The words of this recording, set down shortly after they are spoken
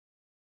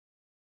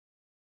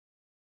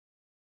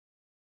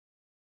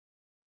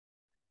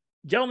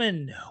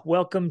Gentlemen,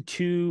 welcome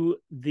to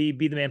the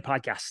Be the Man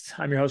podcast.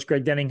 I'm your host,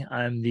 Greg Denning.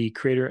 I'm the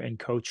creator and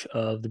coach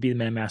of the Be the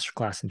Man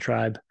Masterclass and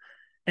Tribe.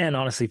 And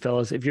honestly,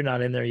 fellas, if you're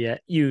not in there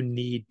yet, you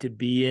need to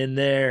be in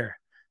there.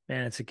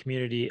 Man, it's a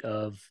community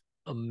of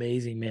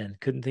amazing men.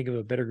 Couldn't think of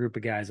a better group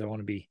of guys I want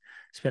to be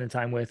spending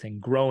time with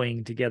and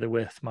growing together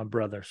with my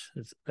brothers.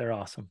 They're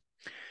awesome.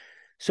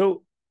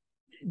 So,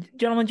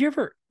 gentlemen, do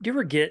you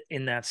ever get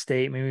in that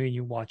state? Maybe when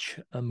you watch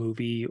a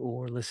movie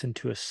or listen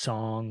to a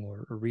song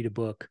or read a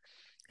book,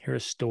 hear a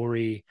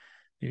story,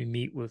 maybe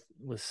meet with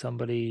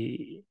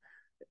somebody.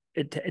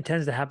 It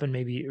tends to happen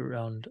maybe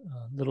around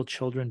little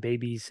children,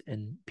 babies,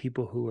 and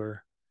people who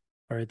are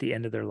at the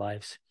end of their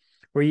lives,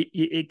 where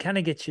it kind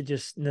of gets you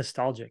just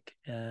nostalgic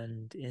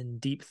and in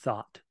deep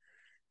thought,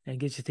 and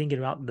gets you thinking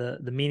about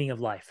the meaning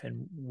of life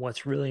and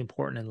what's really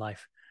important in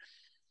life.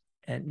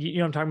 And you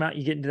know what I'm talking about?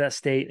 You get into that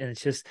state and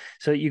it's just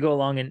so you go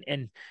along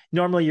and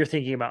normally you're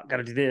thinking about got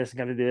to do this,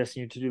 got to do this, and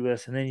you have to do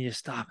this, and then you just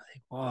stop and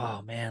think,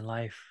 oh man,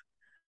 life.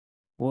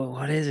 Well,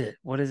 what is it?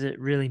 What does it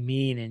really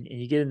mean? And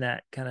you get in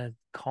that kind of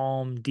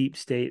calm, deep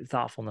state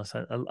thoughtfulness.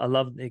 I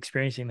love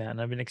experiencing that,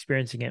 and I've been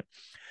experiencing it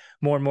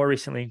more and more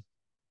recently.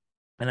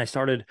 And I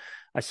started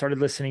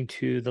listening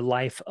to The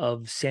Life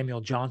of Samuel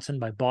Johnson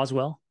by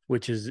Boswell,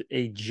 which is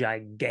a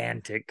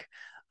gigantic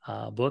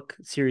book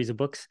series of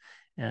books,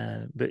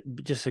 but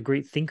just a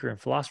great thinker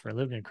and philosopher.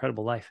 Lived an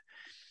incredible life,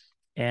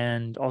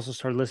 and also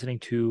started listening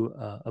to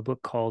a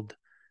book called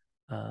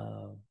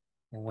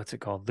what's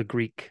it called? The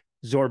Greek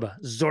Zorba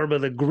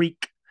the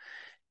Greek.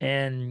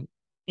 And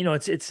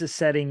it's a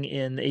setting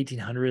in the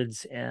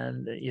 1800s,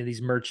 and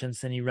these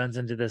merchants, and he runs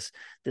into this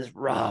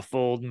rough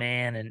old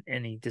man,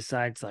 and he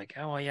decides like,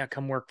 oh yeah,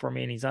 come work for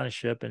me, and he's on a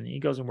ship, and he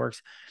goes and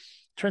works.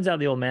 Turns out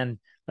the old man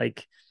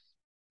like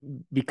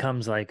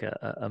becomes like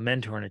a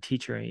mentor and a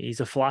teacher.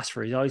 He's a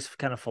philosopher. He's always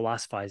kind of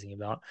philosophizing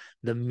about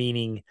the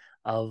meaning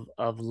of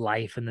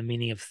life and the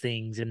meaning of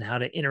things and how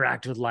to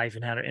interact with life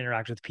and how to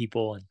interact with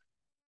people. And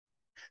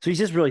so he's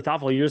just really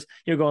thoughtful. You're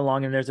going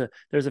along, and there's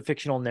a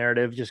fictional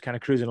narrative just kind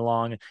of cruising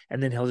along,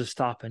 and then he'll just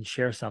stop and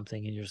share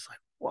something, and you're just like,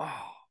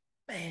 wow,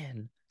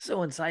 man, so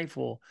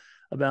insightful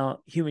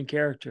about human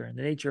character and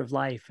the nature of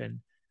life and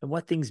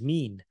what things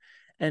mean.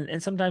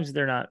 And sometimes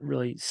they're not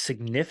really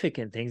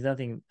significant things,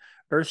 nothing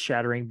earth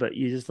shattering, but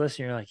you just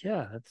listen, you're like,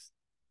 yeah, that's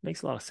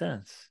makes a lot of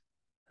sense.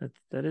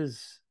 That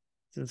is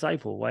it's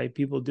insightful why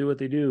people do what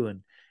they do,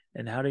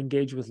 and how to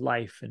engage with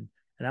life, and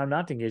how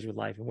not to engage with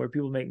life, and where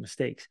people make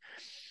mistakes.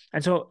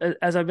 And so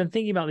as I've been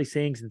thinking about these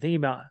things and thinking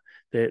about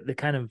the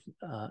kind of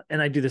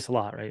and I do this a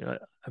lot, right?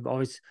 I've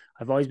always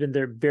been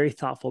there very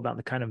thoughtful about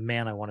the kind of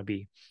man I want to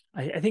be.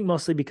 I think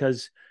mostly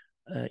because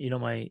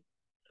my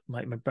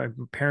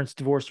parents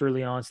divorced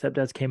early on,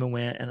 stepdads came and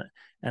went,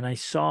 and I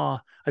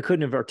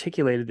couldn't have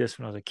articulated this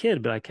when I was a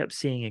kid, but I kept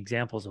seeing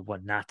examples of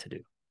what not to do.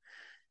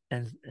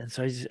 And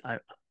so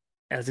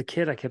as a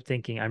kid I kept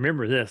thinking, I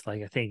remember this,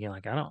 like thinking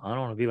like I don't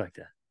want to be like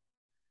that.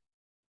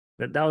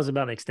 That was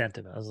about the extent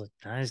of it. I was like,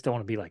 I just don't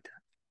want to be like that.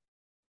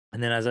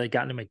 And then as I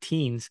got into my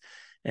teens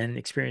and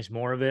experienced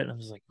more of it, I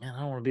was like, man,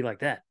 I don't want to be like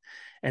that.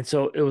 And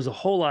so it was a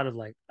whole lot of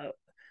like,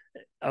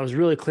 I was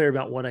really clear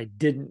about what I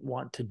didn't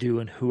want to do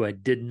and who I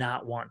did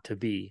not want to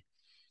be.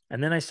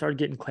 And then I started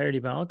getting clarity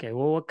about, okay,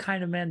 well, what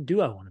kind of man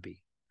do I want to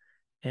be?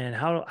 And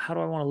how do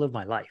I want to live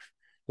my life?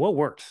 What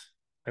works?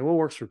 Like what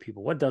works for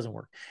people? What doesn't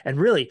work? And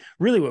really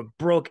what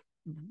broke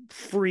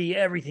free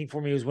everything for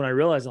me was when I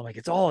realized I'm like,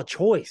 it's all a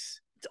choice.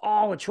 It's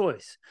all a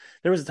choice.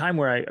 There was a time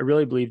where I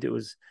really believed it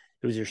was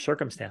your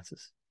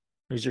circumstances.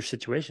 It was your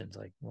situations.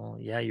 Like, well,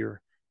 yeah,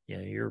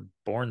 you're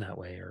born that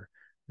way, or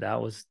that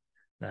was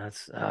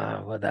that's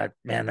well, that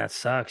man, that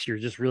sucks. You're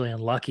just really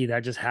unlucky.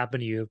 That just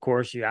happened to you. Of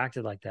course, you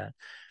acted like that.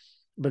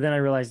 But then I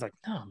realized, like,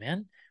 no,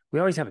 man, we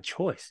always have a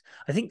choice.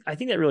 I think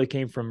that really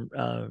came from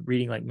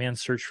reading like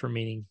Man's Search for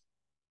Meaning.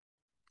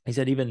 He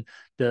said even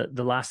the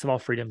last of all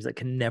freedoms that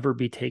can never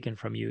be taken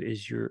from you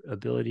is your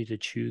ability to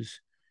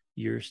choose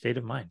your state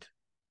of mind,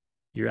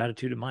 your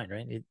attitude of mind,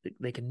 right?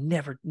 They can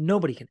never,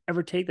 nobody can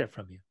ever take that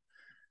from you.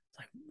 It's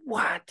like,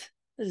 what?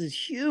 This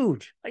is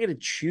huge. I got to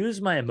choose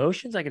my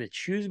emotions. I got to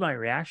choose my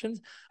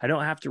reactions. I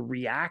don't have to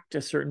react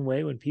a certain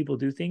way when people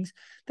do things.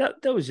 That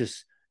was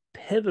just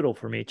pivotal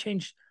for me. It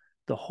changed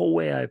the whole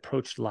way I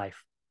approached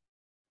life.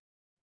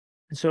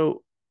 And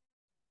so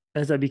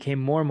as I became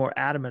more and more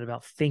adamant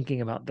about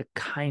thinking about the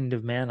kind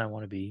of man I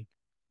want to be,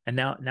 and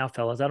now,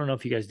 fellas, I don't know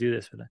if you guys do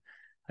this, but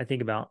I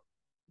think about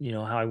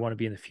how I want to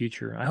be in the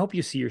future. I hope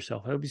you see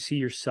yourself. I hope you see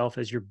yourself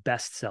as your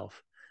best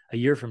self a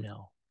year from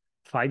now,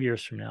 5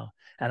 years from now,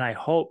 and I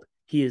hope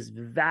he is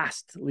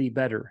vastly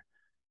better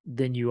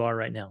than you are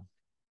right now.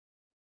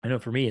 I know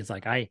for me, it's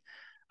like I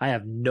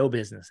have no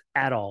business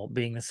at all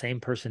being the same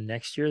person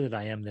next year that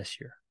I am this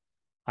year.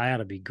 I ought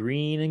to be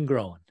green and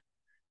growing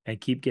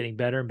and keep getting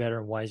better and better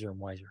and wiser and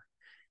wiser.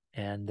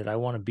 And that I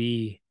want to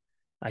be,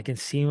 I can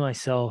see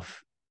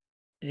myself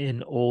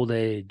in old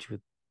age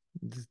with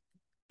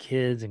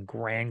kids and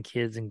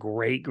grandkids and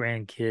great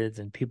grandkids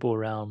and people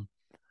around.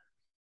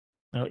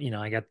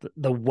 I got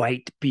the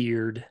white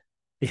beard,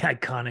 the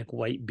iconic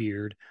white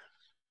beard.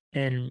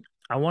 And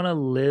I want to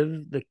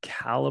live the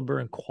caliber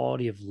and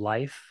quality of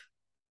life,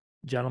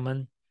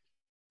 gentlemen,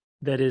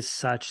 that is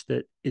such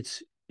that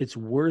it's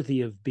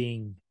worthy of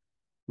being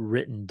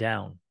written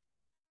down,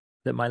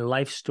 that my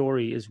life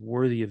story is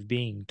worthy of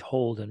being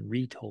told and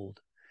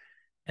retold,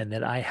 and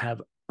that I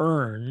have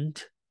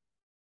earned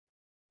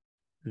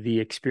the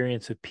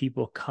experience of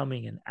people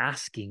coming and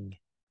asking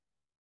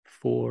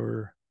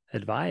for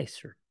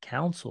advice or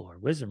counsel or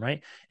wisdom,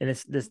 right? And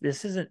it's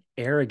this isn't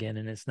arrogant,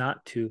 and it's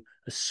not to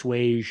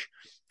assuage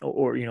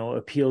or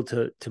appeal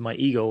to my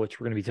ego, which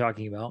we're going to be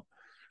talking about,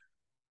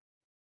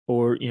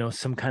 or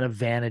some kind of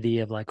vanity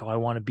of like, oh, I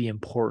want to be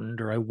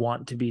important or I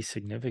want to be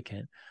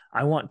significant.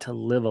 I want to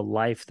live a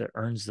life that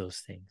earns those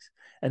things.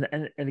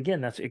 And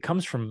again, it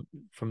comes from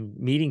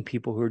meeting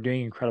people who are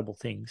doing incredible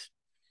things,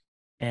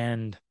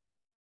 and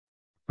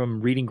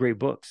from reading great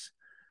books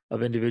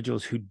of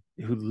individuals who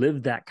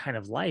live that kind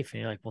of life.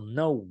 And you're like, well,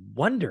 no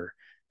wonder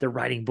they're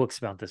writing books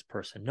about this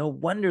person. No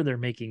wonder they're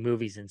making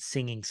movies and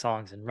singing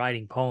songs and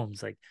writing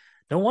poems. Like,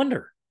 no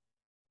wonder.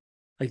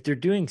 Like, they're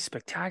doing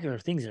spectacular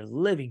things. They're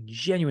living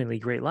genuinely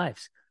great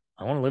lives.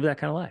 I want to live that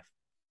kind of life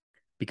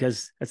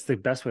because that's the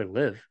best way to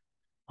live,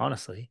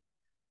 honestly.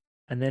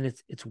 And then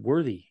it's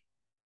worthy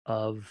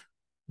of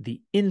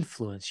the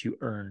influence you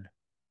earn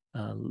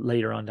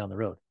later on down the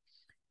road.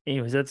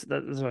 Anyways, that's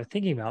what I'm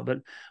thinking about. But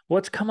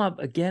what's come up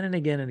again and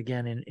again and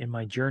again in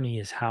my journey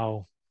is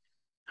how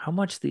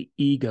much the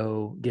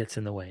ego gets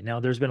in the way. Now,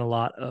 there's been a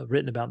lot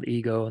written about the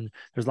ego, and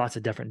there's lots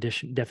of different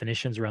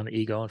definitions around the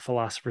ego, and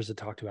philosophers have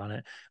talked about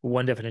it.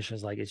 One definition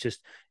is like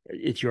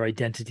it's your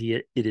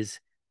identity. It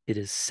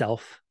is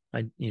self.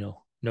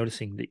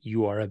 Noticing that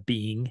you are a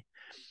being.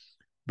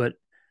 But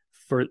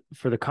for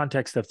the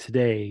context of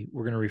today,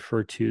 we're going to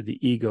refer to the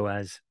ego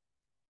as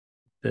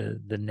the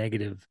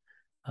negative,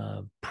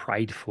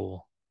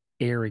 prideful,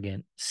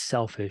 arrogant,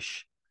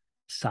 selfish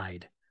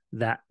side.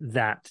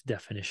 That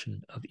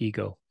definition of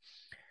ego,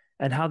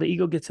 and how the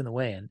ego gets in the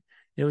way. And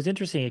it was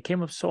interesting. It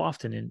came up so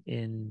often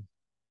in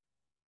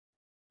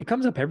it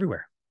comes up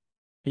everywhere.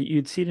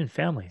 You'd see it in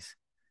families.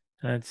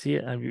 And I'd see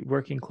it. I'd be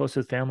working close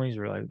with families,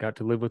 or I got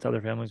to live with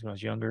other families when I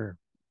was younger.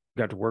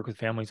 Got to work with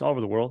families all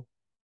over the world.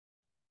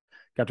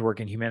 Got to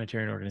work in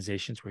humanitarian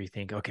organizations where you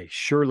think, okay,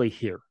 surely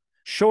here,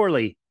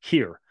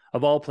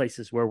 of all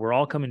places where we're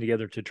all coming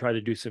together to try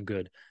to do some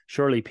good,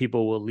 surely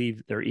people will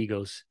leave their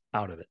egos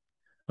out of it.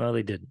 Well,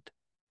 they didn't.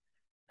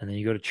 And then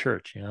you go to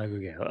church, like,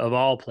 okay, of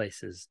all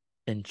places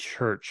in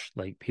church,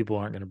 like, people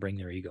aren't going to bring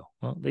their ego.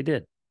 Well, they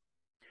did.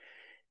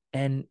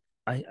 And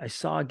I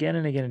saw again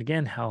and again and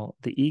again how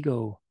the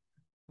ego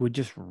would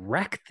just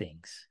wreck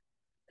things.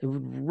 It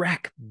would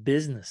wreck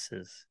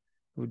businesses.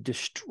 It would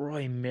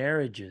destroy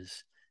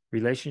marriages,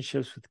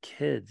 relationships with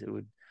kids. It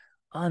would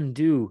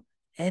undo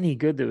any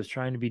good that was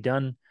trying to be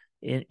done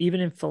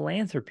even in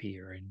philanthropy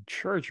or in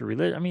church or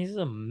religion. I mean, this is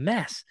a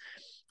mess.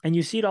 And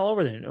you see it all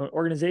over there in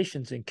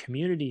organizations and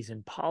communities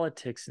and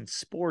politics and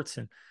sports.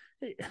 And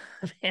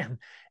man,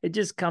 it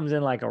just comes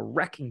in like a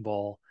wrecking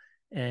ball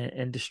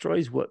and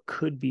destroys what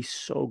could be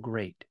so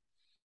great.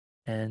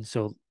 And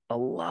so a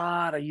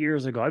lot of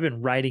years ago, I've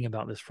been writing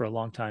about this for a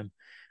long time.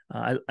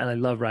 I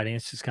love writing.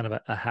 It's just kind of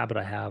a habit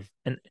I have.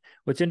 And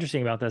what's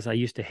interesting about this, I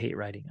used to hate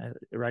writing.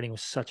 Writing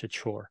was such a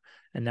chore.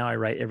 And now I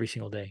write every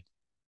single day.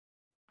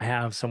 I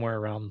have somewhere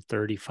around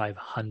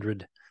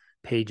 3,500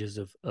 pages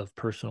of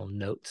personal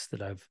notes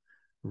that I've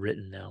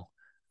written now,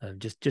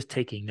 just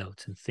taking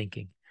notes and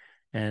thinking.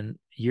 And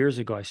years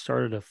ago, I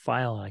started a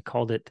file and I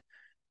called it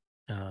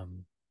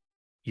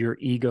 "Your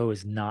Ego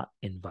is Not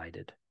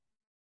Invited."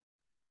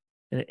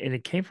 And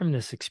it came from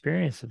this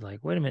experience of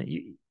like, wait a minute,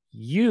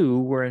 you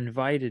were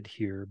invited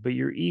here, but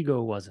your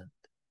ego wasn't.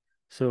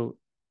 So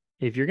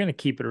if you're going to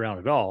keep it around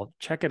at all,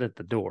 check it at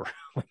the door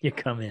when you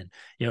come in.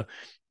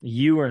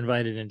 You were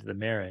invited into the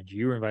marriage,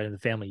 you were invited to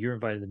the family, you were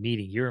invited to the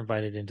meeting, you're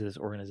invited into this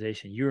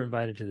organization, you were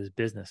invited to this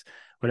business,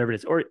 whatever it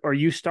is, or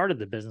you started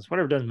the business,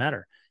 whatever, doesn't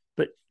matter.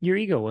 But your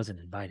ego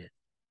wasn't invited.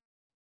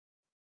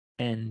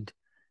 And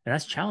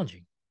that's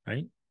challenging,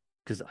 right?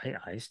 Because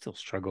I still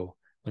struggle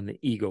when the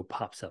ego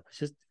pops up.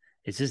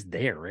 It's just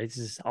there, right? It's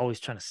just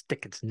always trying to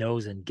stick its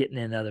nose and getting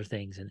in other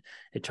things. And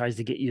it tries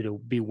to get you to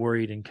be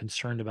worried and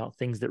concerned about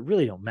things that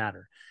really don't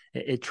matter.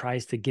 It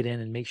tries to get in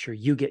and make sure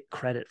you get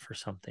credit for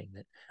something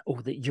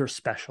that you're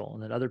special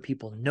and that other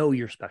people know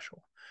you're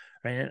special,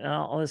 right? And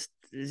all this,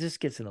 it just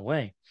gets in the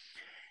way.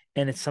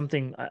 And it's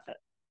something,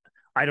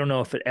 I don't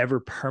know if it ever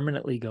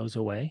permanently goes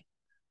away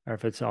or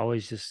if it's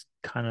always just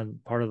kind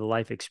of part of the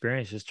life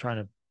experience, just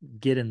trying to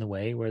get in the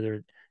way,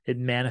 whether it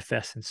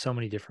manifests in so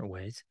many different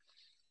ways.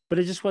 But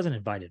it just wasn't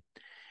invited.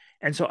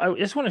 And so I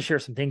just want to share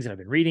some things that I've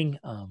been reading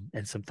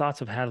and some thoughts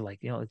I've had, like,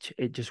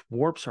 it just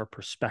warps our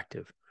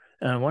perspective.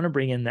 And I want to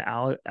bring in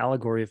the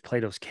allegory of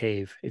Plato's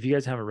cave. If you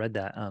guys haven't read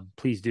that,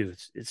 please do.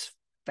 It's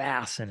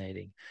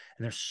fascinating.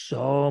 And there's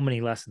so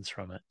many lessons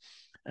from it.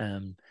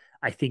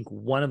 I think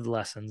one of the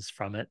lessons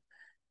from it,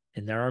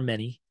 and there are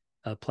many,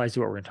 applies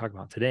to what we're going to talk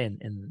about today,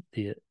 and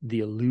the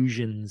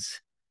illusions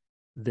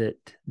that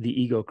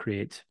the ego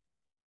creates.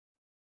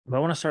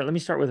 But let me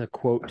start with a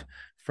quote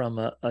from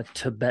a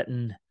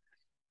Tibetan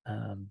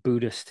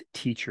Buddhist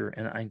teacher,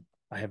 and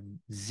I have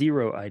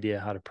zero idea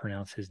how to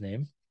pronounce his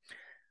name.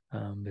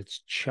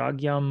 It's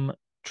Chogyam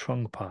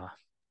Trungpa,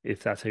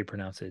 if that's how you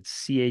pronounce it. It's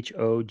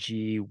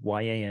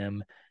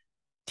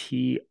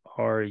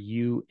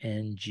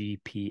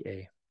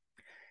Chogyamtrungpa.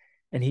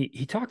 And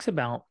he talks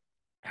about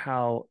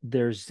how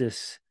there's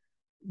this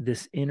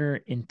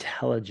inner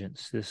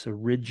intelligence, this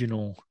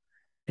original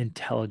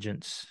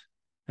intelligence,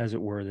 as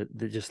it were,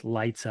 that just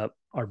lights up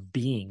our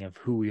being of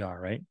who we are,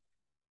 right?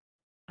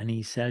 And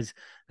he says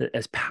that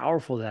as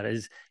powerful that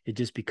is, it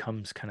just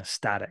becomes kind of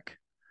static.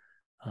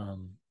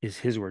 Is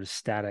his word, is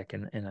static,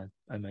 and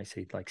I might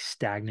say like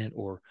stagnant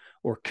or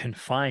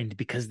confined,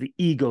 because the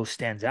ego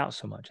stands out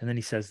so much. And then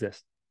he says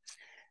this: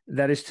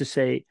 that is to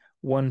say,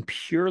 one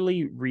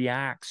purely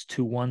reacts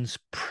to one's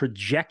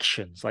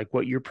projections, like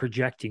what you're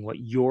projecting, what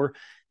you're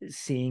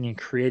seeing and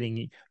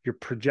creating, your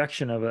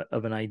projection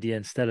of an idea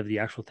instead of the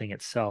actual thing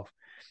itself.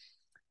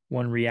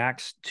 One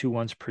reacts to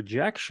one's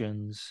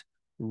projections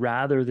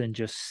rather than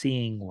just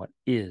seeing what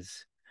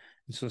is.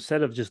 And so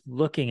instead of just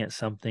looking at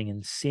something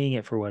and seeing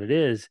it for what it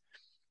is,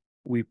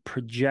 we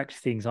project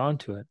things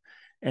onto it.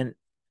 And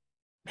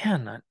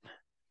man,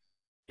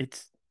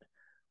 it's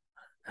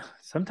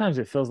sometimes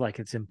it feels like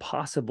it's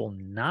impossible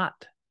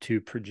not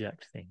to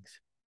project things,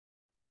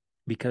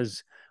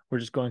 because we're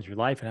just going through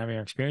life and having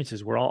our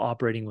experiences. We're all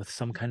operating with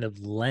some kind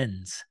of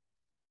lens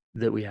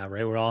that we have,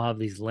 right? We all have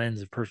these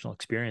lens of personal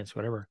experience,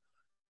 whatever.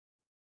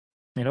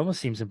 It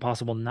almost seems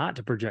impossible not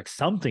to project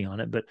something on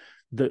it, but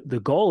the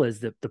goal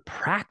is that the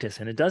practice,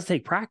 and it does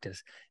take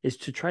practice, is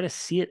to try to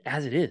see it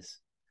as it is,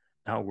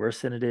 not worse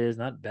than it is,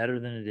 not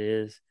better than it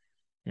is,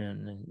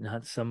 and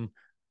not some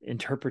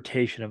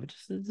interpretation of it.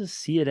 Just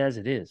see it as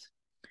it is.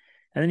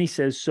 And then he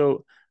says,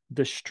 so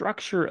the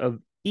structure of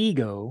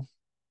ego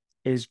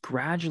is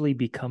gradually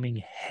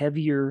becoming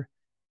heavier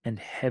and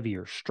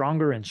heavier,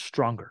 stronger and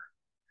stronger,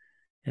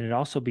 and it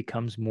also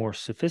becomes more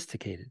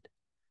sophisticated.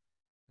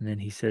 And then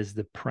he says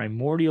the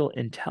primordial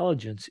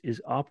intelligence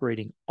is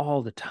operating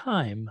all the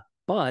time,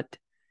 but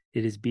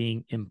it is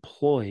being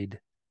employed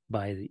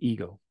by the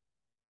ego.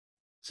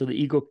 So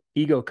the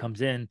ego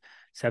comes in,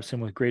 steps in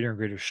with greater and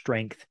greater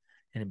strength,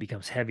 and it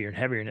becomes heavier and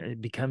heavier, and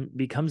it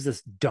becomes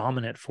this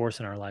dominant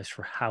force in our lives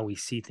for how we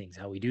see things,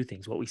 how we do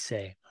things, what we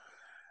say.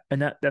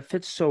 And that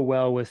fits so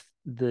well with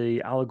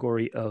the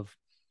allegory of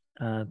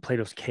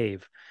Plato's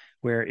cave,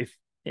 where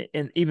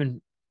and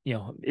even,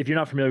 if you're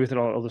not familiar with it,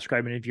 I'll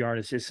describe it. If you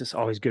aren't, it's just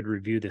always good to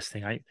review this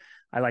thing. I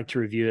like to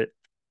review it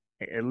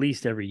at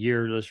least every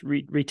year, just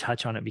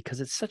retouch on it, because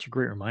it's such a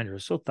great reminder.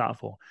 It's so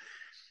thoughtful.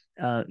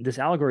 This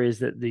allegory is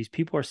that these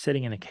people are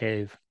sitting in a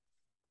cave,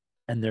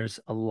 and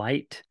there's a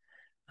light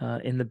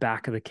in the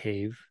back of the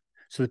cave.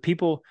 So the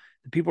people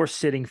are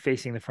sitting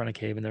facing the front of the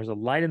cave, and there's a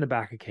light in the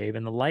back of the cave,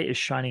 and the light is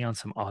shining on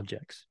some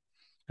objects.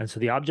 And so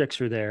the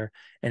objects are there,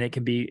 and it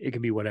can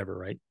be whatever,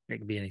 right? It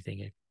can be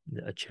anything,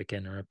 a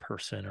chicken or a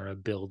person or a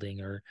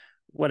building or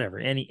whatever,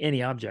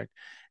 any object.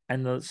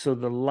 And so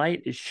the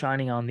light is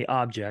shining on the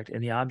object,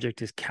 and the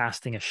object is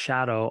casting a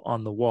shadow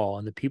on the wall,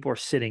 and the people are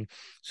sitting.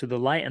 So the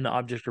light and the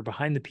object are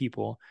behind the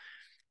people,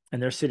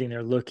 and they're sitting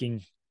there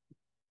looking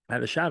at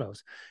the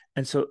shadows.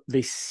 And so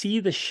they see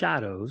the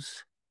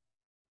shadows,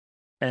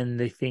 and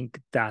they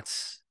think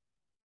that's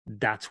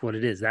what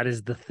it is. That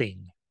is the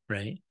thing,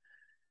 right?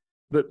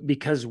 But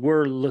because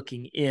we're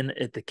looking in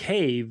at the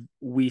cave,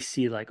 we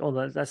see like,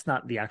 oh, that's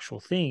not the actual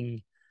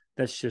thing.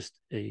 That's just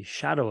a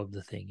shadow of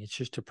the thing. It's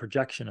just a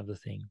projection of the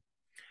thing.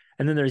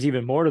 And then there's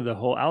even more to the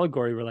whole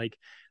allegory. We're like,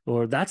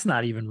 or that's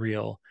not even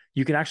real.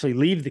 You can actually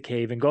leave the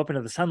cave and go up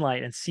into the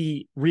sunlight and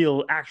see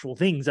real, actual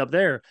things up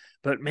there.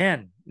 But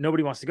man,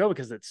 nobody wants to go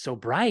because it's so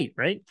bright,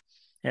 right?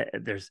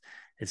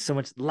 It's so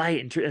much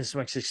light and so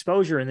much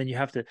exposure, and then you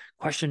have to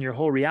question your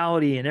whole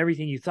reality and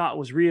everything you thought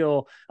was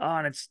real.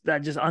 And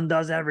that just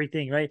undoes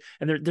everything, right?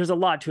 And there's a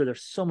lot to it.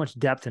 There's so much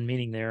depth and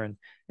meaning there,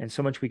 and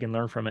so much we can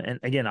learn from it. And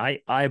again,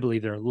 I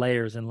believe there are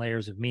layers and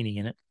layers of meaning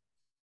in it.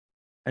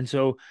 And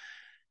so,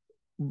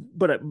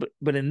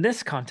 but in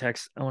this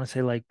context, I want to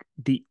say, like,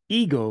 the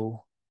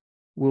ego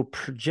will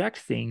project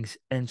things,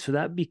 and so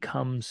that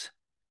becomes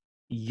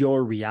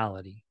your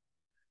reality,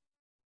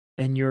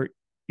 and you're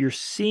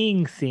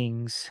seeing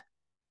things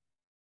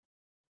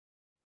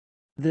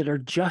that are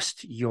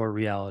just your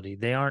reality.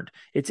 They aren't,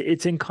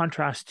 it's in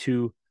contrast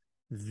to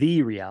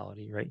the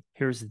reality, right?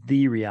 Here's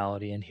the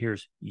reality, and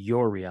here's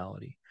your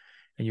reality.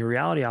 And your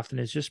reality often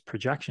is just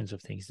projections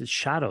of things, it's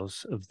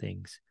shadows of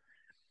things.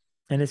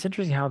 And it's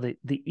interesting how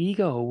the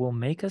ego will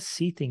make us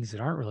see things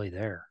that aren't really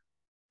there.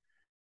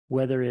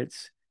 Whether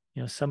it's,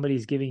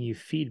 somebody's giving you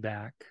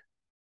feedback,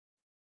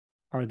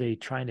 are they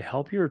trying to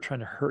help you or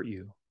trying to hurt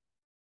you?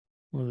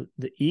 Well,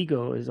 the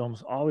ego is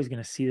almost always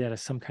going to see that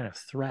as some kind of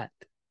threat.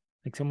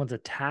 Like someone's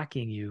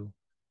attacking you,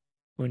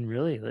 when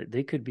really, like,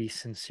 they could be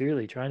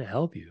sincerely trying to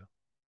help you.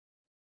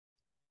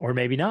 Or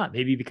maybe not.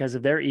 Maybe because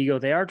of their ego,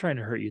 they are trying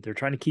to hurt you. They're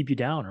trying to keep you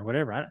down or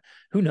whatever.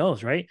 Who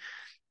knows, right?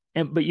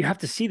 But you have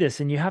to see this,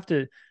 and you have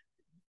to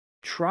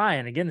try.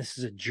 And again, this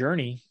is a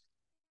journey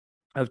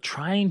of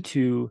trying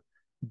to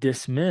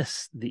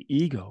dismiss the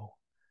ego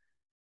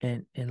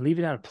and leave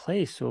it out of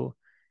place. So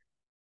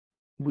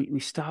we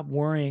stop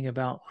worrying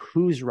about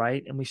who's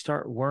right and we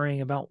start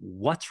worrying about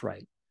what's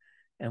right.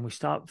 And we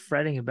stop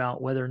fretting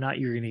about whether or not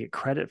you're going to get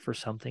credit for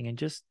something and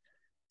just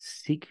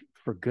seek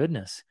for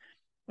goodness.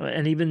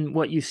 And even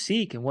what you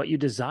seek and what you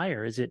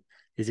desire, is it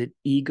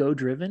ego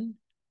driven,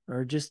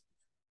 or just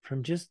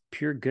from just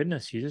pure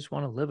goodness? You just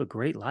want to live a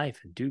great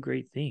life and do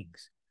great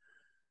things.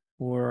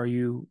 Or are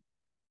you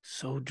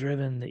so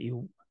driven that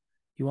you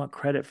want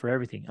credit for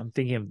everything? I'm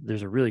thinking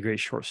there's a really great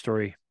short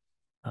story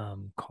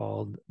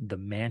called The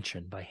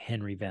Mansion by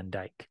Henry Van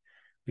Dyke.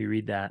 We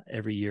read that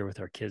every year with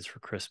our kids for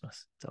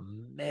Christmas. It's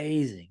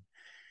amazing.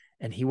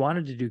 And he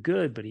wanted to do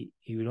good, but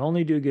he would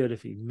only do good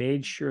if he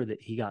made sure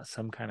that he got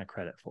some kind of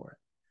credit for it.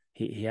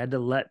 He had to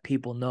let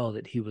people know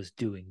that he was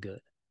doing good.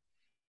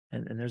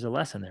 And there's a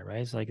lesson there,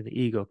 right? It's like the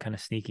ego kind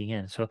of sneaking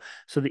in. So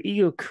the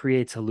ego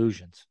creates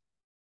illusions.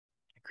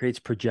 It creates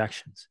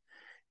projections.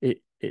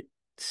 It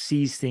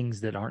sees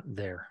things that aren't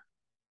there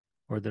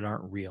or that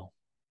aren't real.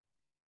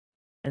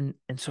 And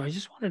so I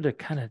just wanted to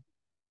kind of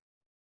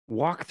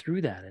walk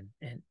through that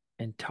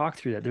and talk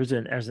through that. There's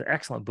an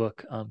excellent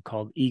book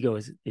called Ego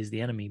is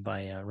the Enemy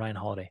by Ryan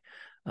Holiday.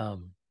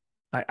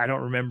 I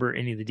don't remember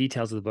any of the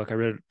details of the book. I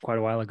read it quite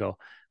a while ago,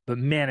 but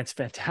man, it's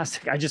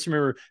fantastic. I just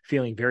remember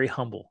feeling very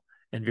humble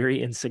and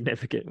very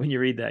insignificant when you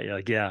read that. You're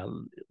like, yeah,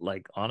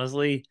 like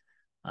honestly,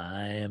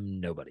 I am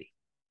nobody.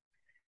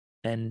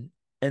 And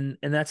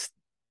that's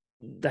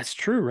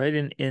true,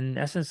 right? In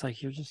essence,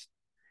 like you're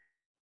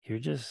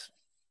just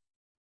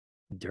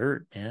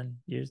dirt, man.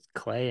 You're just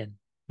clay and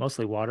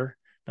mostly water,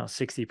 about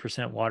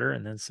 60% water,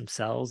 and then some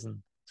cells and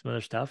some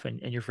other stuff.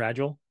 And you're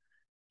fragile.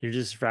 You're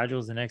just as fragile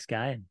as the next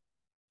guy. And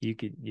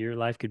your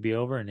life could be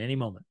over in any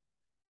moment.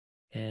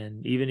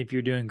 And even if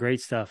you're doing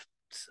great stuff,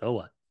 so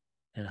what?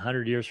 In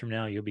 100 years from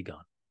now, you'll be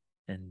gone.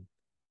 And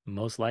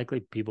most likely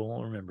people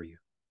won't remember you.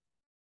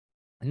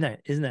 Isn't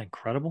that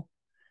incredible?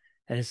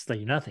 And it's like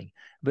nothing.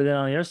 But then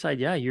on the other side,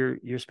 yeah,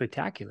 you're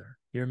spectacular.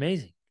 You're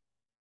amazing.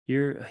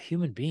 You're a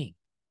human being,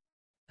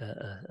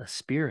 a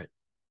spirit,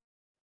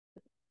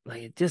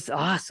 like it's just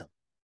awesome,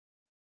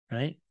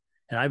 right?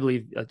 And I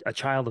believe a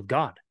child of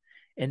God.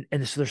 And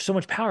so there's so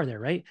much power there,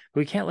 right?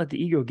 But we can't let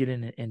the ego get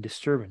in and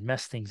disturb and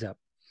mess things up.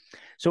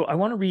 So I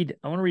want to read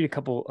a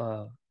couple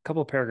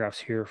of paragraphs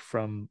here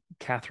from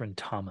Catherine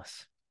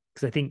Thomas,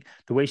 because I think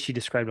the way she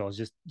described it all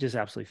is just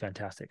absolutely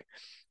fantastic.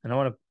 And I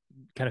want to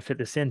kind of fit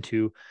this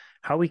into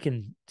how we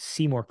can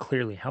see more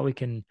clearly, how we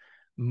can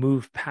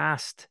move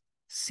past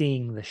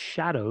seeing the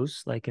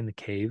shadows like in the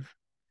cave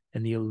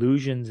and the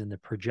illusions and the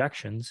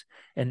projections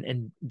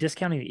and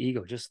discounting the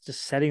ego, just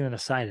setting them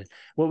aside. And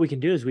what we can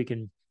do is we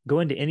can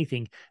go into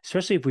anything,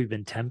 especially if we've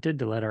been tempted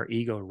to let our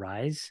ego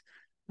rise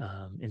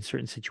in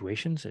certain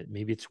situations.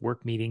 Maybe it's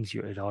work meetings,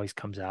 it always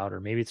comes out, or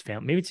maybe it's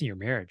family, maybe it's in your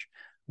marriage.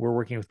 We're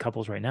working with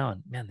couples right now,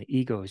 and man, the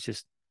ego is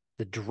just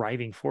the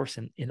driving force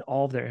in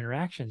all of their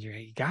interactions. You're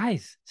like,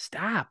 guys,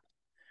 stop.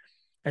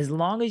 As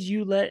long as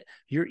you let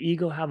your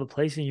ego have a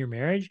place in your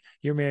marriage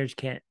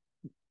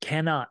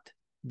cannot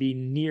be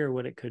near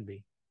what it could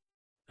be.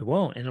 It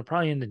won't, and it'll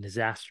probably end in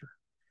disaster.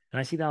 And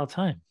I see that all the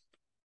time.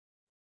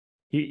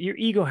 Your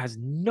ego has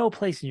no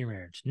place in your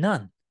marriage,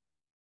 none,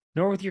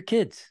 nor with your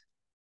kids.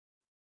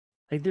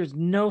 Like there's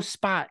no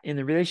spot in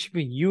the relationship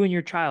between you and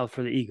your child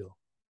for the ego.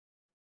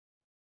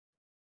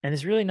 And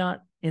it's really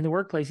not in the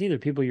workplace either.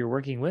 People you're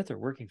working with or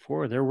working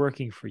for, they're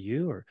working for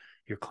you, or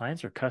your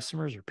clients or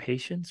customers or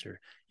patients or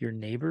your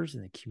neighbors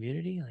in the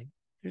community. Like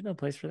there's no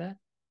place for that.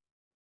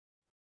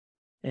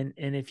 And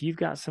if you've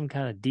got some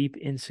kind of deep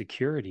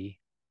insecurity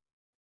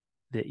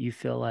that you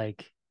feel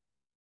like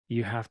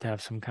you have to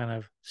have some kind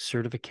of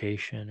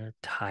certification or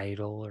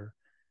title or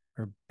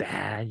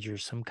badge or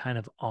some kind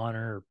of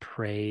honor or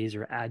praise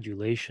or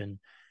adulation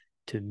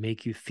to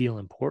make you feel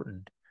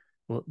important.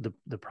 Well,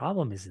 the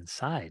problem is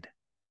inside.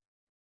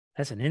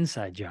 That's an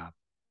inside job.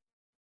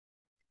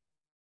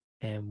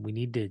 And we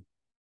need to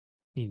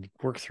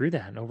work through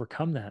that and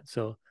overcome that.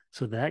 So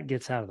that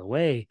gets out of the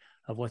way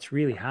of what's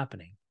really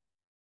happening.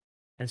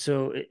 And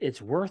so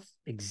it's worth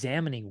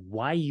examining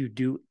why you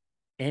do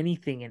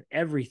anything and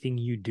everything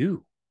you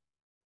do.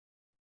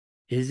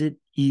 Is it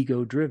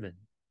ego driven?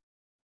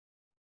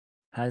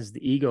 Has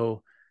the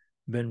ego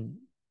been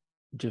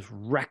just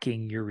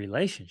wrecking your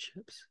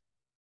relationships?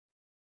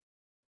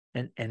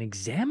 And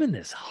examine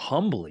this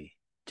humbly,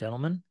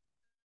 gentlemen.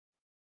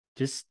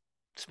 Just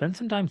spend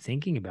some time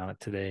thinking about it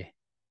today.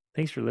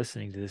 Thanks for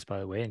listening to this, by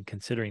the way, and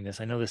considering this.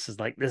 I know this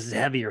is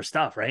heavier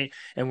stuff, right?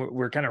 And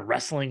we're kind of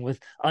wrestling with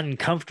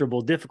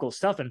uncomfortable, difficult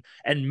stuff.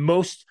 And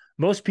most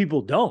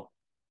people don't.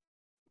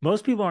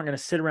 Most people aren't going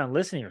to sit around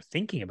listening or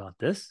thinking about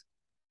this.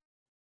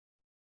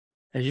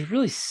 And just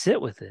really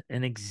sit with it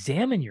and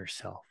examine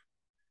yourself.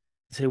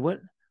 Say,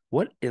 what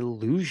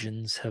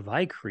illusions have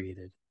I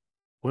created?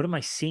 What am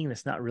I seeing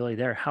that's not really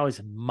there? How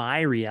is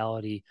my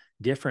reality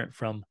different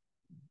from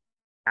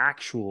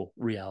actual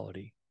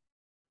reality?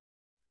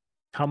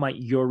 How might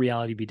your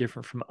reality be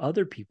different from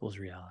other people's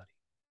reality?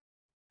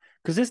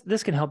 because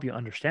this can help you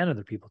understand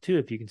other people too.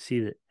 If you can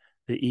see that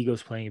the ego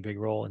is playing a big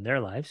role in their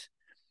lives,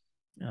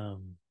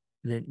 um,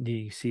 then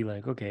you see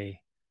like, okay,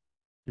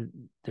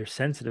 they're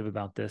sensitive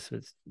about this.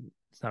 It's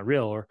not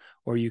real,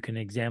 or you can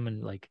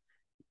examine like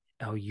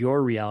how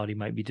your reality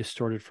might be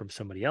distorted from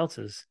somebody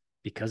else's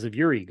because of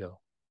your ego.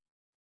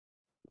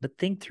 But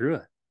think through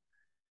it.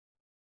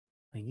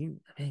 Like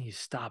you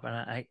stop,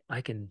 and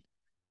I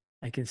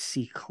can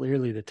see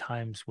clearly the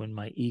times when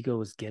my ego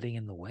is getting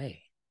in the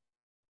way.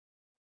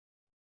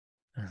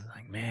 And I was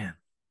like, man,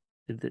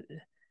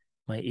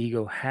 my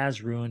ego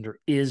has ruined or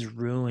is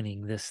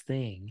ruining this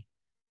thing.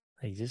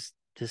 Like just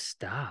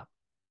stop.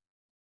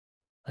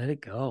 Let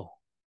it go.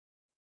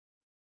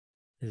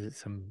 Is it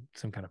some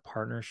kind of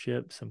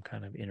partnership, some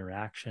kind of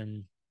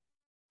interaction,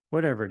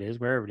 whatever it is,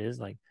 wherever it is,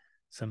 like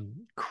some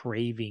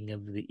craving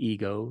of the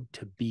ego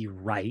to be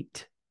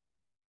right.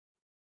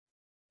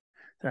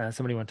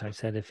 Somebody one time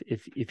said,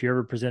 if you're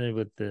ever presented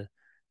with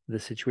the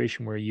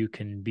situation where you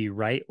can be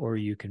right or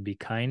you can be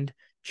kind,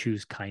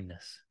 choose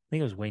kindness. I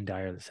think it was Wayne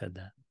Dyer that said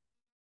that.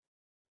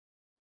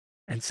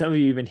 And some of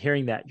you even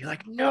hearing that, you're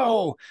like,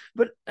 no,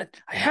 but I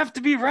have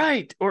to be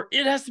right, or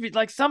it has to be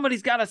like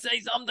somebody's got to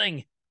say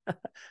something.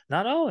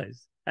 Not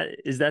always.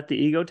 Is that the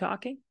ego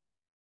talking?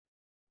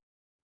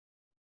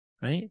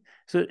 Right?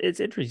 So it's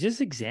interesting.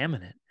 Just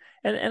examine it.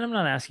 And I'm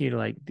not asking you to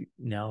like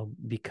now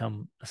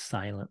become a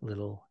silent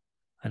little,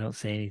 I don't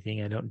say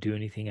anything, I don't do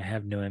anything, I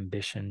have no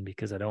ambition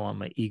because I don't want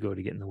my ego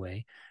to get in the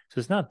way. So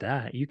it's not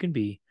that. You can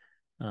be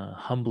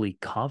humbly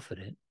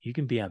confident. You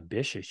can be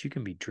ambitious. You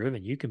can be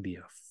driven. You can be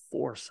a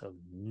force of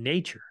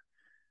nature.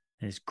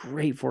 And it's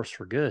great force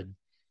for good.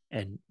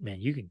 And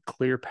man, you can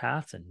clear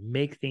paths and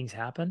make things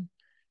happen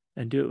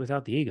and do it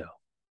without the ego.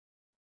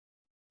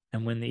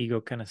 And when the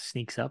ego kind of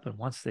sneaks up and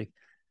wants to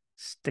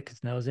stick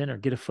its nose in or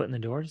get a foot in the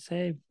door, to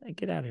say, hey,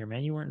 get out of here,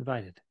 man. You weren't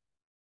invited.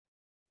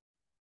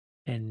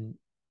 And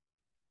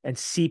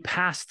see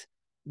past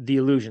the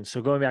illusion.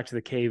 So going back to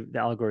the cave, the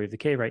allegory of the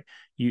cave, right?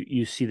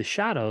 You see the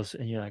shadows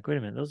and you're like, wait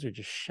a minute, those are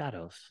just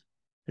shadows.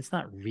 It's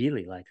not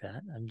really like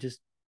that. I'm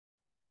just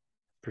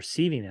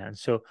perceiving that. And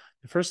so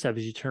the first step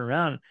is you turn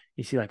around,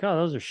 you see like, oh,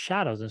 those are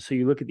shadows. And so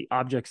you look at the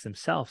objects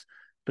themselves,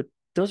 but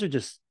those are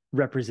just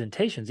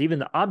representations. Even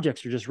the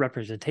objects are just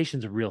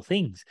representations of real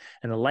things.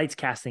 And the light's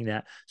casting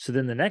that. So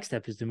then the next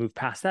step is to move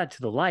past that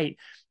to the light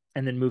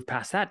and then move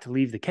past that to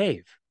leave the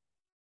cave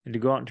and to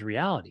go out into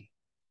reality.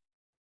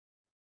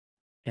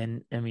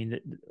 And I mean,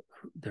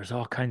 there's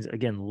all kinds of,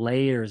 again,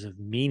 layers of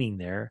meaning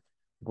there.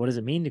 What does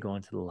it mean to go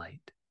into the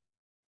light?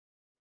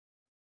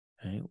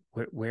 Right?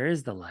 Where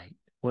is the light?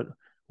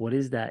 What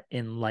is that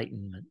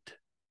enlightenment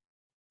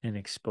and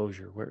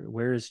exposure?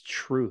 Where is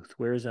truth?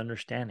 Where is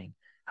understanding?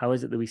 How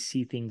is it that we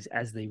see things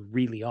as they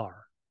really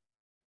are?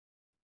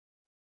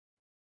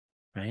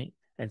 Right?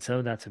 And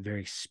so that's a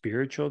very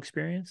spiritual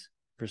experience.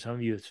 For some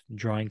of you, it's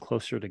drawing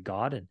closer to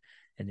God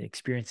and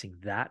experiencing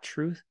that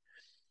truth.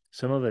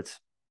 Some of it's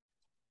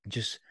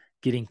just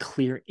getting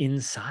clear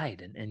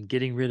inside and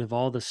getting rid of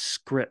all the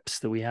scripts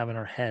that we have in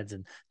our heads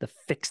and the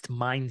fixed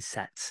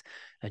mindsets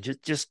and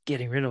just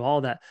getting rid of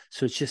all that.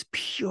 So it's just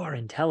pure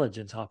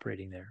intelligence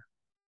operating there.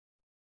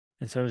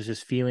 And so it's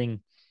just feeling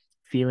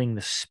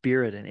the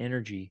spirit and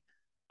energy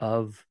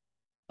of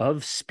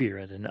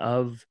spirit and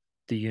of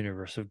the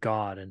universe, of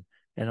God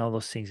and all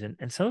those things.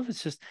 And some of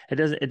it's just,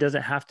 it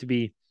doesn't have to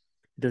be,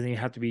 it doesn't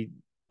even have to be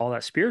all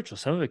that spiritual.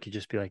 Some of it could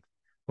just be like,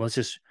 well,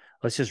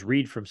 let's just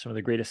read from some of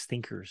the greatest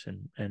thinkers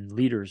and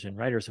leaders and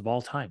writers of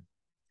all time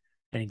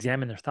and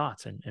examine their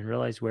thoughts and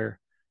realize where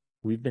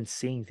we've been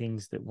seeing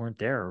things that weren't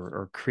there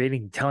or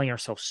telling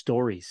ourselves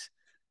stories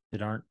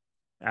that aren't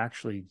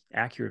actually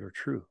accurate or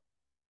true.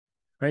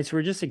 Right. So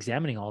we're just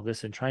examining all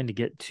this and trying to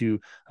get to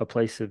a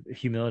place of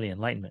humility and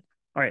enlightenment.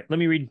 All right, let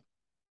me read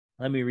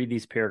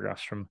these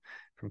paragraphs from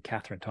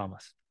Catherine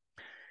Thomas.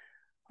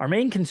 Our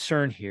main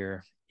concern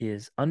here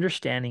is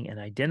understanding and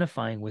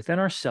identifying within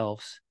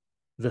ourselves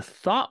the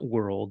thought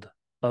world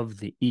of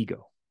the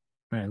ego.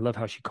 And I love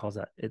how she calls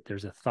that it.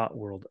 There's a thought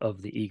world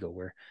of the ego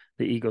where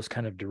the ego is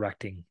kind of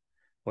directing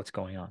what's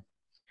going on.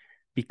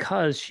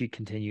 Because, she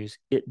continues,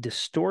 it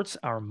distorts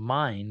our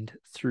mind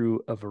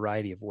through a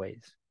variety of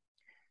ways.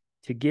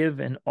 To give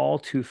an all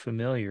too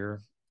familiar,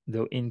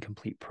 though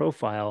incomplete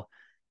profile,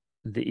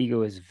 the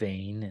ego is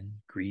vain and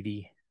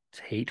greedy. It's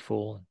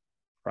hateful and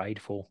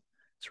prideful.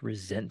 It's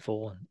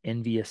resentful and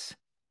envious,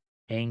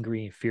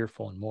 angry and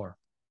fearful, and more.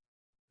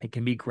 It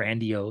can be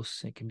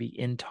grandiose. It can be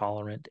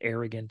intolerant,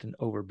 arrogant, and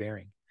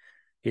overbearing.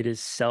 It is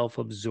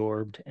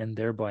self-absorbed and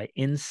thereby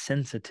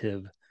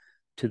insensitive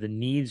to the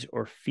needs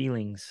or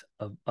feelings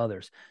of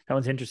others. That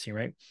one's interesting,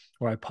 right?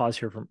 Where I pause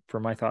here for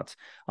my thoughts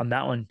on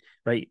that one,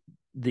 right?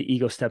 The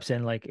ego steps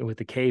in like with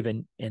the cave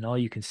and all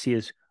you can see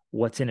is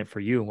what's in it for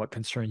you and what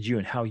concerns you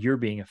and how you're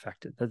being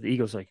affected. The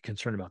ego's like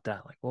concerned about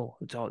that. Like, whoa,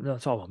 it's all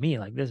about me.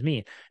 Like this is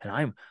me.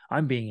 And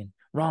I'm being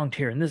wronged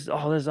here. And this is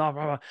all blah,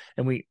 blah.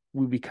 And we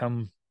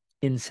become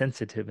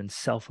insensitive and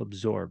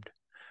self-absorbed.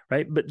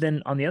 Right. But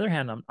then on the other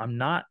hand, I'm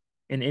not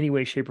in any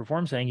way, shape, or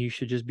form saying you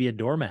should just be a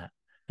doormat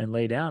and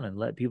lay down and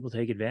let people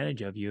take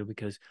advantage of you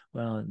because,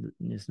 well,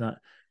 it's not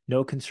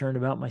no concern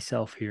about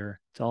myself here.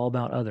 It's all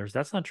about others.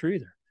 That's not true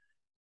either.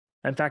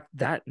 In fact,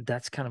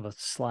 that's kind of a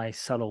sly,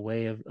 subtle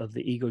way of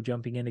the ego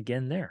jumping in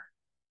again there,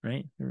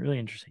 right? Really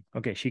interesting.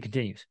 Okay, she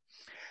continues.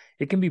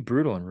 It can be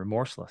brutal and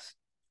remorseless.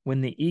 When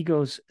the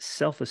ego's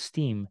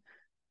self-esteem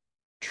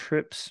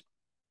trips,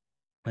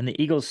 when the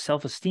ego's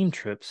self-esteem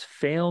trips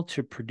fail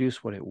to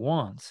produce what it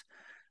wants,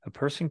 a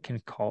person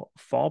can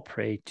fall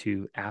prey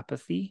to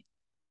apathy,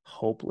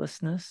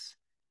 hopelessness,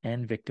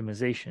 and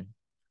victimization,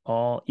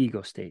 all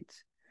ego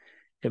states.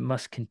 It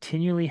must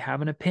continually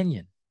have an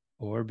opinion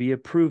or be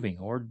approving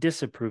or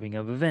disapproving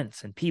of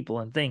events and people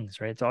and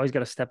things, right? It's always got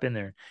to step in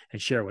there and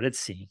share what it's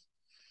seeing,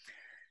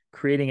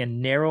 creating a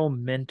narrow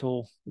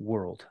mental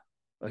world.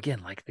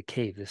 Again, like the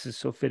cave. This is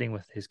so fitting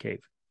with his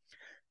cave.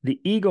 The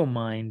ego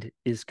mind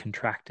is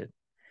contracted,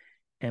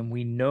 and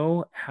we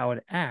know how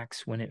it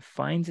acts when it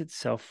finds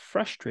itself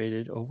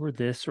frustrated over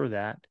this or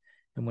that,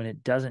 and when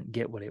it doesn't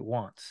get what it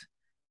wants.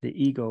 The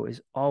ego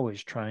is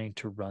always trying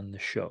to run the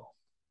show.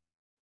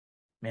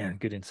 Man,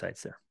 good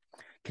insights there.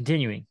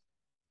 Continuing,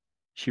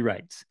 she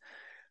writes,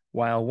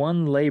 while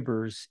one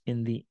labors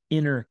in the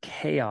inner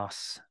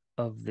chaos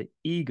of the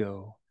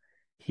ego,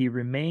 he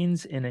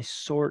remains in a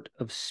sort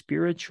of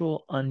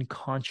spiritual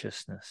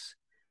unconsciousness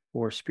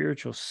or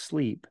spiritual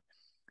sleep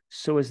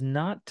so as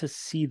not to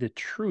see the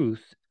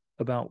truth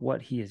about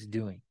what he is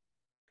doing.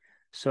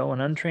 So an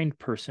untrained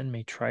person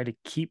may try to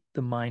keep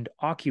the mind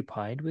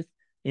occupied with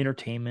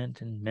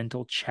entertainment and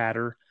mental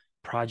chatter,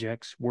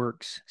 projects,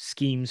 works,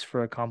 schemes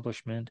for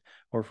accomplishment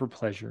or for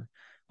pleasure,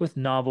 with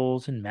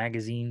novels and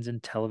magazines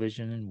and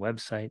television and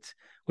websites,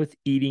 with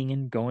eating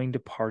and going to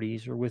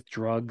parties or with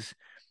drugs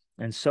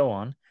and so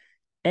on,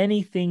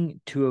 anything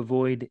to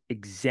avoid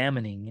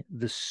examining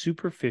the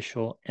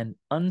superficial and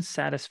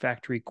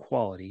unsatisfactory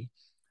quality,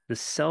 the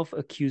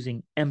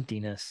self-accusing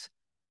emptiness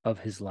of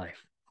his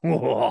life. Okay,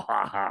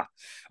 I'm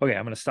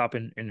going to stop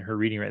in her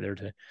reading right there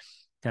to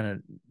kind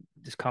of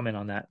just comment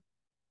on that.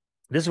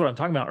 This is what I'm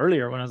talking about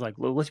earlier when I was like,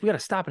 well, we got to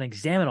stop and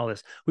examine all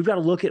this. We've got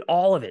to look at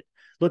all of it,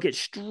 look it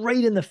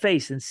straight in the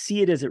face and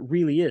see it as it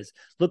really is.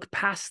 Look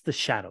past the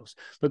shadows,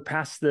 look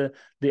past the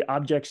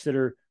objects that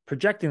are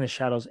projecting the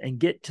shadows and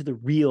get to the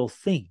real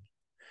thing.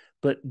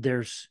 But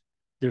there's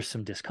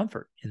some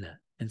discomfort in that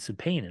and some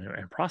pain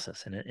and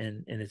process and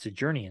it's a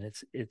journey and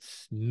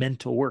it's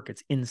mental work.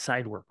 It's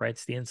inside work, right?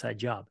 It's the inside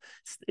job.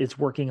 It's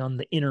working on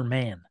the inner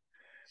man.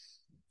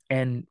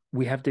 And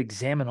we have to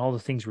examine all the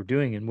things we're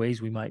doing in ways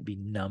we might be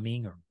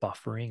numbing or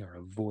buffering or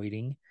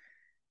avoiding.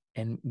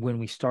 And when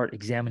we start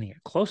examining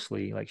it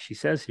closely, like she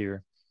says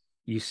here,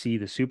 you see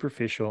the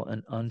superficial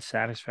and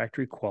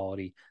unsatisfactory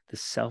quality, the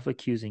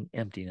self-accusing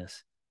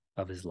emptiness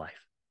of his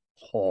life.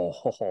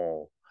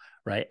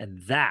 Right?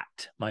 And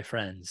that, my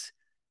friends,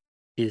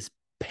 is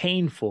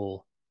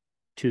painful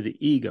to the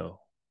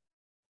ego.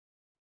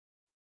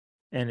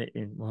 And it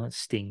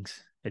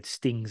stings. It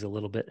stings a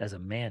little bit as a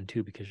man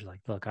too, because you're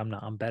like, look,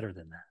 I'm better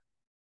than that.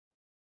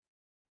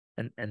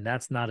 And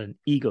that's not an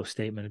ego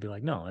statement to be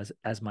like, no,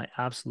 as my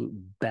absolute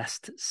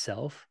best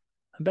self,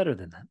 I'm better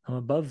than that. I'm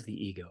above the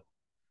ego.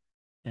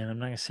 And I'm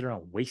not gonna sit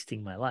around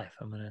wasting my life.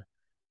 I'm gonna,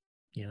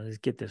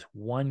 just get this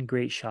one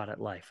great shot at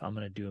life. I'm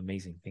gonna do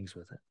amazing things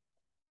with it.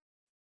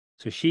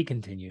 So she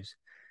continues,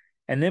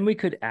 and then we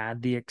could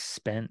add the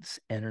expense,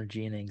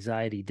 energy, and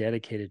anxiety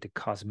dedicated to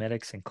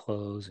cosmetics and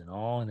clothes, and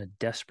all in a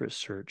desperate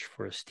search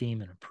for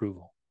esteem and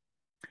approval.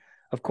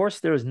 Of course,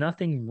 there is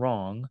nothing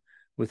wrong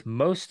with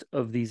most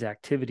of these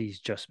activities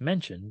just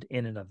mentioned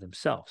in and of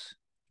themselves.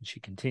 And she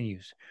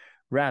continues,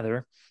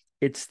 rather,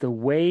 it's the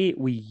way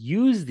we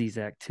use these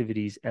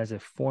activities as a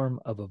form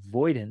of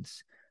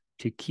avoidance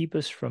to keep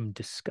us from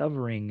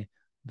discovering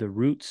the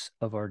roots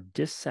of our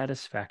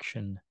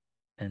dissatisfaction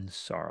and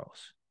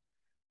sorrows.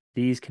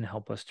 These can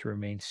help us to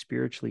remain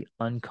spiritually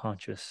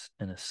unconscious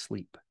and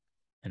asleep.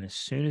 And as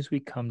soon as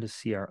we come to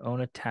see our own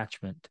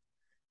attachment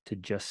to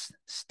just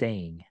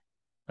staying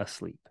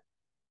asleep.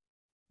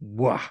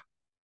 Wow.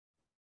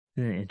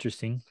 Isn't it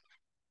interesting?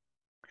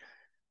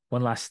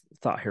 One last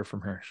thought here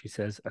from her. She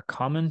says, a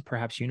common,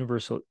 perhaps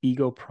universal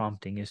ego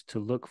prompting is to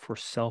look for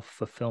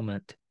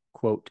self-fulfillment,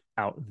 quote,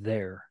 out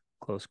there,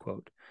 close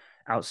quote,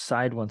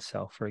 outside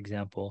oneself, for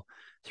example,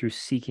 through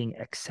seeking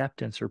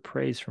acceptance or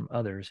praise from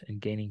others and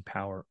gaining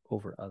power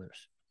over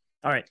others.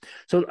 All right.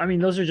 So, I mean,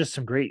 those are just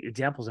some great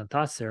examples and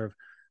thoughts there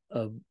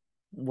of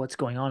what's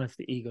going on if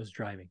the ego's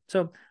driving.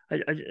 So I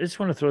just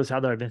want to throw this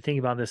out there. I've been thinking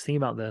about this,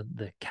 thinking about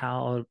the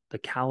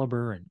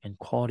caliber and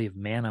quality of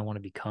man I want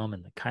to become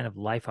and the kind of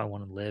life I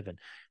want to live and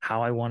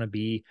how I want to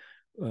be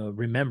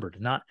remembered,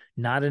 not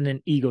in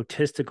an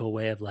egotistical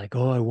way of like,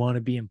 oh, I want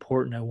to be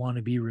important. I want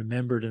to be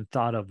remembered and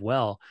thought of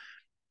well,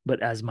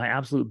 but as my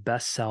absolute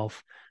best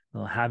self,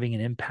 having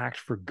an impact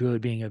for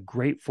good, being a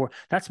great force.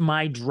 That's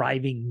my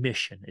driving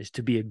mission, is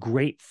to be a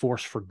great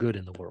force for good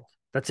in the world.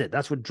 That's it.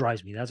 That's what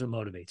drives me. That's what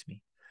motivates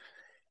me.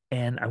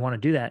 And I want to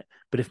do that.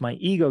 But if my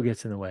ego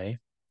gets in the way,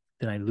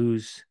 then I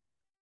lose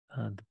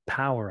the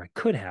power I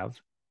could have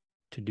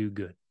to do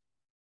good.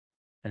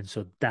 And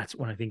so that's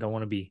when I think I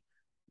want to be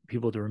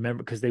people to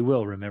remember, because they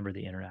will remember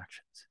the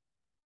interactions.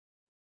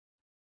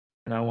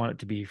 And I want it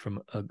to be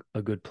from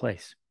a good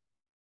place.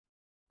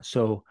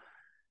 So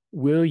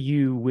will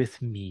you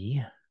with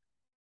me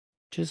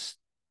just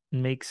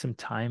make some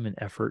time and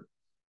effort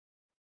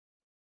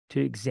to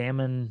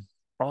examine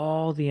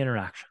all the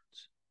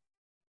interactions,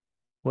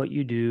 what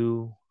you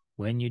do,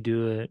 when you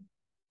do it,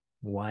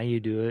 why you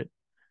do it,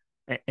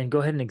 and go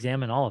ahead and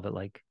examine all of it,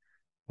 like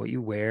what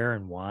you wear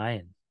and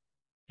why,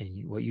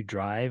 and what you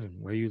drive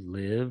and where you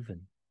live,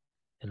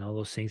 and all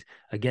those things.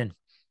 Again,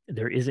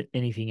 there isn't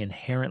anything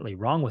inherently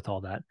wrong with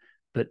all that,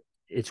 but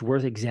it's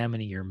worth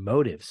examining your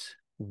motives.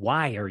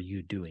 Why are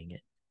you doing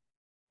it?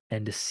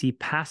 And to see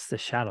past the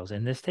shadows.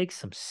 And this takes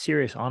some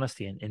serious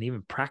honesty and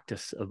even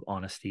practice of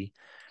honesty,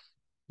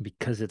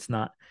 because it's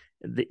not,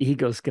 the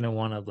ego's going to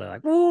want to be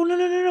like, oh, no,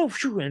 no, no, no. And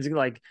it's going to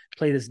like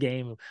play this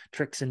game of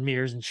tricks and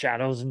mirrors and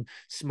shadows and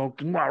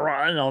smoke and,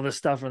 and all this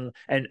stuff. And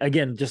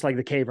again, just like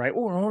the cave, right?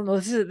 Oh, no,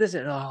 this is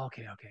it. Oh,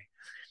 okay.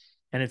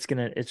 And it's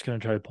going to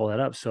try to pull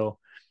that up. So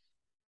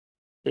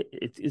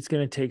it's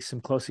going to take some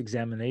close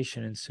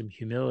examination and some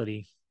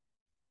humility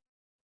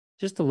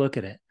just to look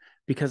at it.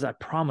 Because I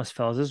promise,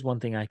 fellas, this is one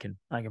thing I can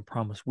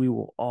promise: we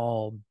will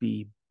all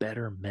be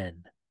better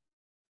men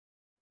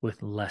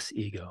with less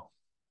ego.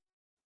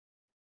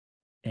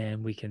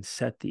 And we can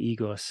set the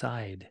ego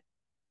aside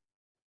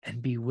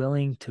and be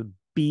willing to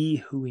be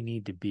who we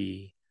need to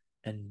be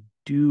and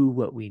do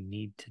what we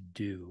need to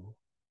do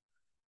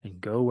and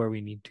go where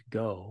we need to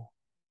go.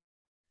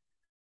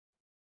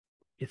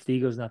 If the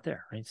ego's not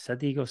there, right? Set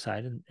the ego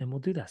aside and we'll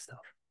do that stuff.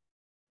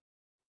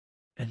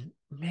 And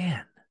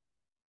man,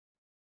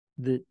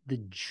 the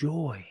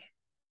joy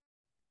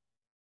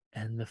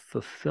and the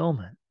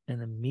fulfillment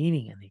and the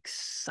meaning and the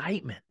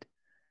excitement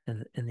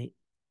and the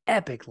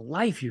epic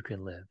life you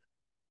can live.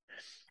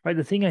 Right.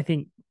 The thing I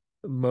think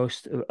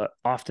most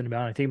often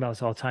about, I think about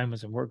this all the time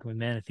as I'm working with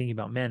men and thinking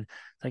about men,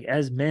 like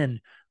as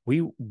men,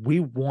 we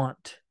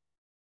want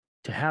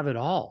to have it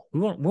all. We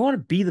want to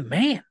be the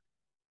man,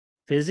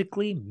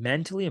 physically,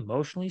 mentally,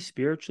 emotionally,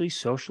 spiritually,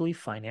 socially,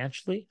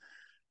 financially.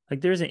 Like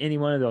there isn't any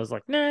one of those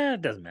like, nah,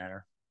 it doesn't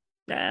matter.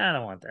 Nah, I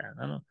don't want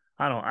that.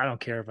 I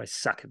don't care if I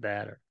suck at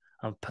that or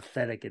I'm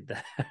pathetic at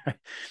that.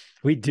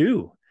 We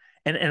do.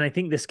 And I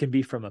think this can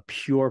be from a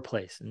pure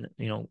place, and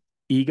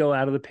ego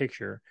out of the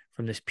picture,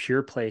 from this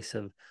pure place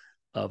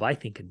of I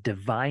think a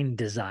divine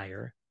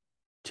desire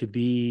to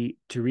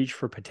reach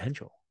for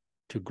potential,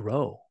 to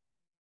grow,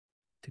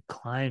 to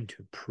climb, to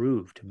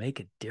improve, to make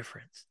a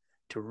difference,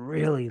 to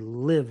really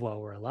live while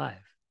we're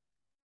alive.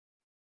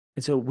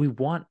 And so we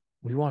want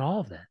all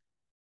of that.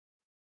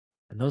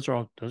 And those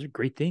are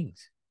great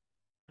things.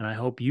 And I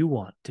hope you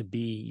want to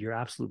be your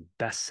absolute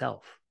best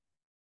self.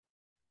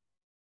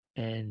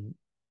 And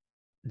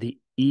the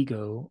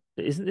ego,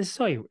 isn't this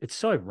so, it's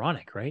so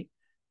ironic, right?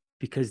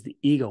 Because the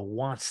ego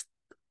wants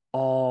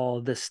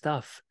all this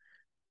stuff,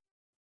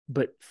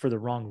 but for the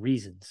wrong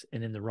reasons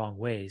and in the wrong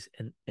ways.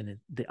 And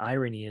the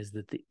irony is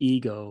that the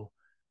ego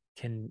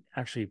can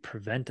actually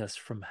prevent us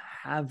from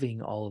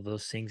having all of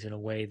those things in a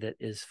way that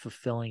is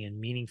fulfilling and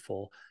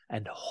meaningful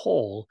and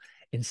whole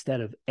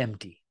instead of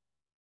empty.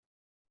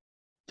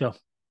 So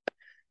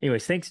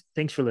anyways,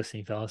 thanks for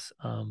listening, fellas.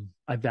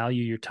 I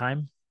value your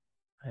time.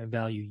 I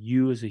value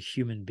you as a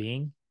human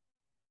being.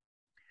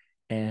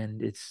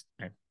 And it's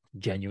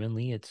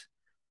genuinely, it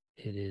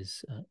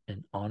is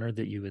an honor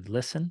that you would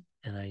listen.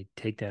 And I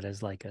take that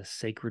as like a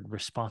sacred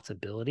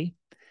responsibility.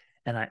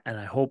 And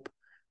I hope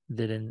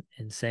that in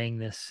saying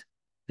this,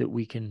 that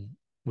we can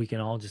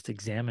all just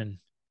examine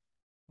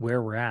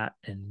where we're at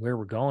and where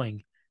we're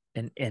going,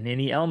 and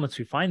any elements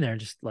we find there,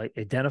 and just like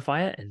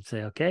identify it and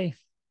say, okay,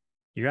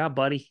 you're out,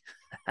 buddy.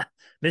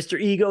 Mr.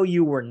 Ego,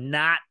 you were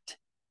not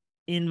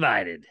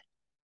invited.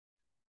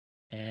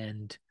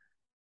 And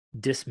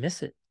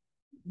dismiss it,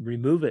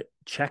 remove it,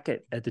 check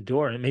it at the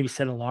door, and maybe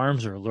set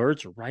alarms or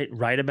alerts, or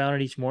write about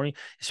it each morning,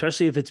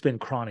 especially if it's been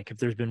chronic. If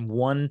there's been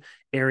one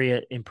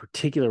area in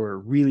particular where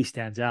it really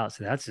stands out,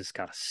 so that's just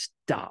got to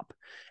stop,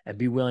 and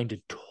be willing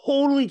to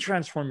totally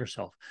transform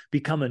yourself,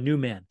 become a new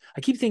man.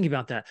 I keep thinking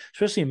about that,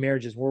 especially in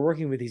marriages. We're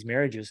working with these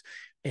marriages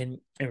and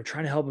we're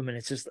trying to help them, and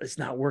it's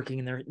not working,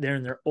 and they're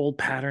in their old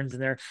patterns, and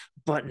they're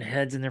button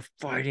heads, and they're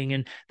fighting,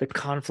 and the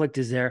conflict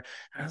is there.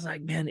 And I was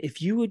like, man,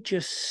 if you would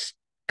just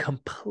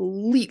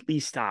completely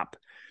stop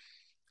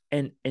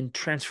and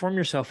transform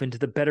yourself into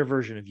the better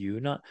version of you. You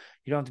don't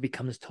have to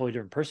become this totally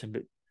different person,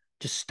 but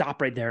just stop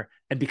right there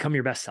and become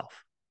your best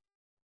self.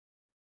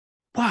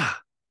 Wow,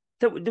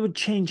 that would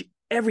change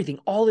everything,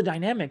 all the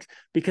dynamics,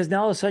 because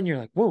now all of a sudden you're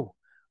like, whoa,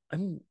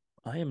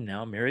 I am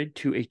now married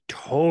to a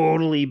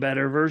totally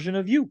better version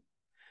of you,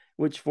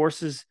 which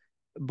forces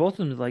both of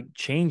them to like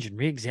change and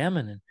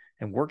re-examine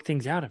and work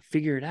things out and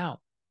figure it out.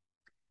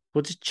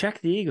 Well, just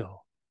check the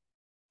ego.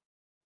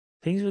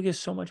 Things will get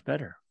so much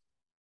better.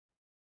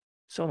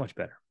 So much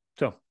better.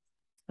 So,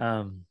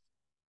 love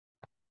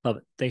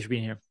it. Thanks for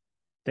being here.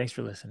 Thanks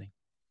for listening.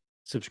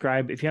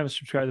 Subscribe. If you haven't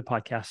subscribed to the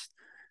podcast,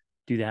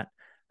 do that.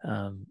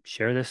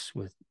 Share this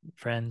with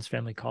friends,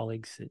 family,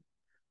 colleagues.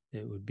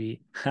 it would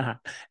be,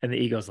 and the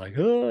ego's like,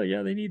 oh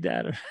yeah, they need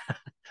that,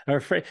 or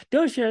afraid.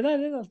 Don't share that.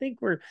 They don't think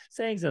we're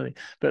saying something.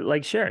 But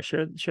like, share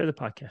the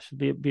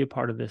podcast. Be a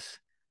part of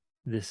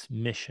this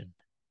mission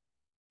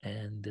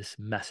and this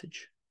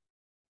message.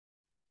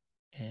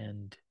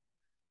 And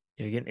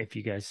again, if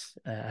you guys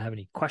have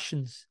any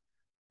questions,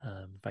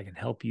 if I can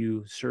help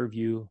you, serve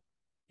you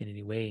in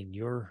any way in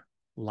your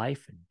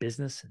life and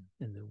business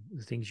and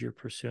the things you're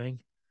pursuing,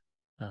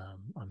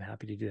 I'm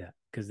happy to do that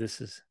because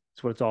it's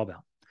what it's all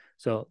about.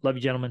 So love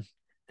you, gentlemen.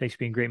 Thanks for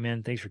being great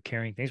men. Thanks for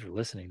caring. Thanks for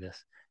listening to this.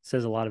 It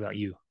says a lot about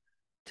you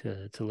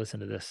to listen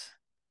to this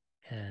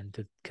and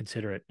to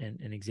consider it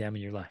and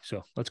examine your life.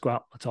 So let's go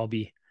out. Let's all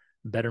be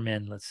better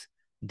men. Let's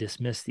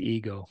dismiss the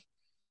ego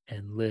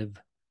and live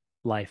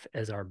life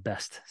as our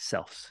best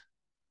selves.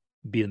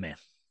 Be the man.